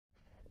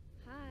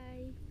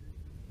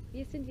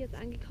Wir sind jetzt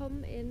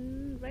angekommen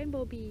in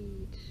Rainbow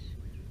Beach.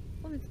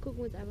 Und jetzt gucken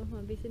wir uns einfach mal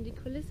ein bisschen die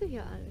Kulisse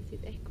hier an. Das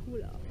sieht echt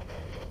cool aus.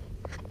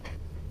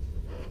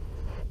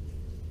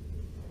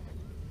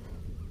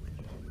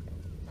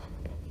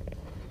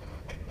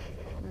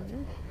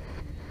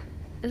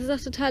 Es ist auch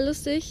total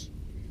lustig.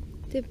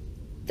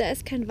 Da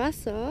ist kein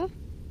Wasser.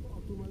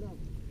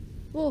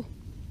 Wo?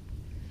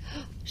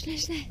 Schnell,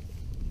 schnell!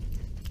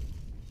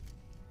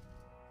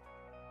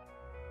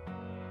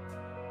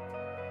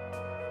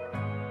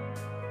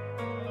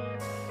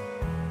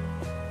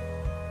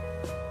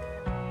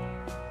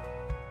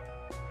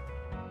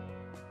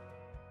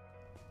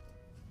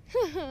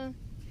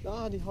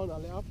 Ah, die hauen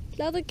alle ab.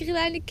 Lauter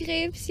kleine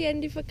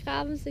Krebschen, die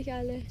vergraben sich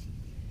alle.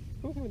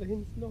 Guck mal, da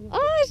hinten noch.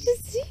 Oh, ist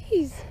das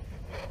süß!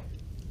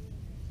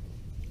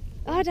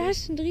 Oh, da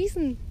ist ein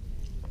Riesen.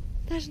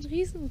 Da ist ein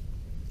Riesen.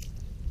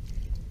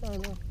 Ah,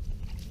 da.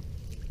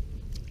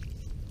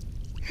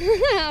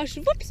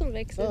 Schwupps und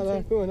weg sind Da,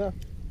 sie. guck mal, da.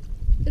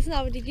 Das sind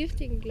aber die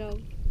giftigen, glaube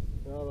ich.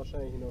 Ja,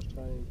 wahrscheinlich in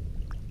Australien.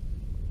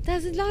 Da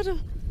sind lauter.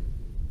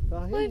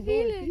 Da Voll hinten,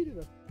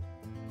 viele.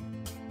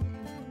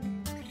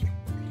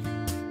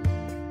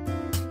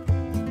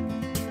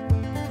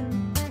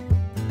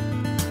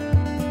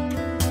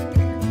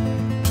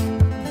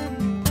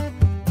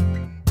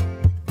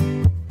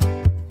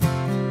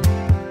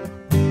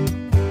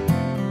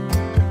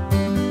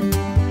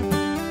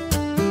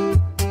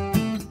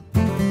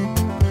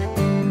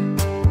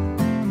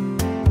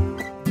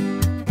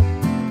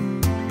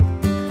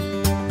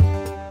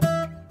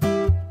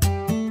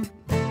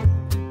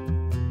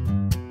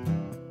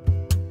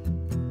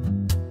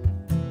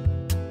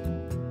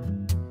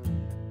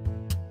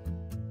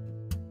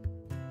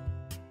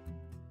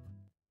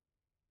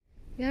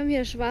 Wir haben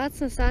hier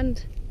schwarzen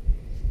Sand.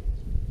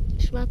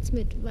 Schwarz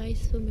mit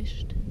weiß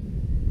vermischt.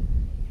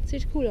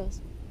 Sieht cool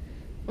aus.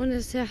 Und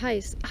es ist sehr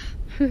heiß.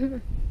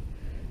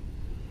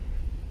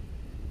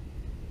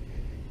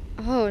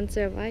 Oh, und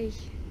sehr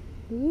weich.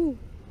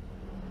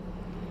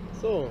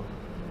 So.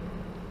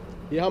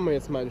 Hier haben wir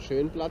jetzt mal einen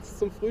schönen Platz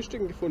zum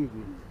Frühstücken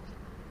gefunden.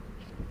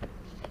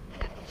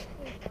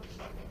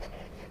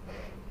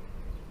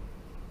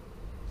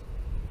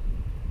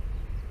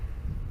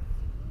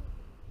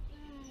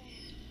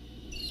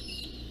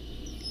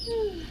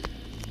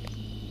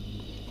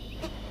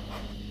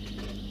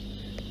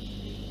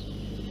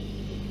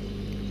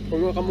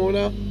 Hunger,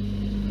 Ramona?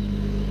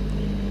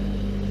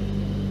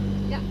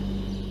 Ja.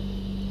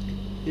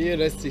 Hier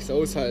lässt sich's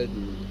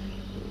aushalten.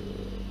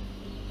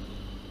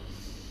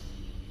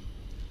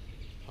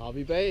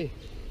 Hervey Bay.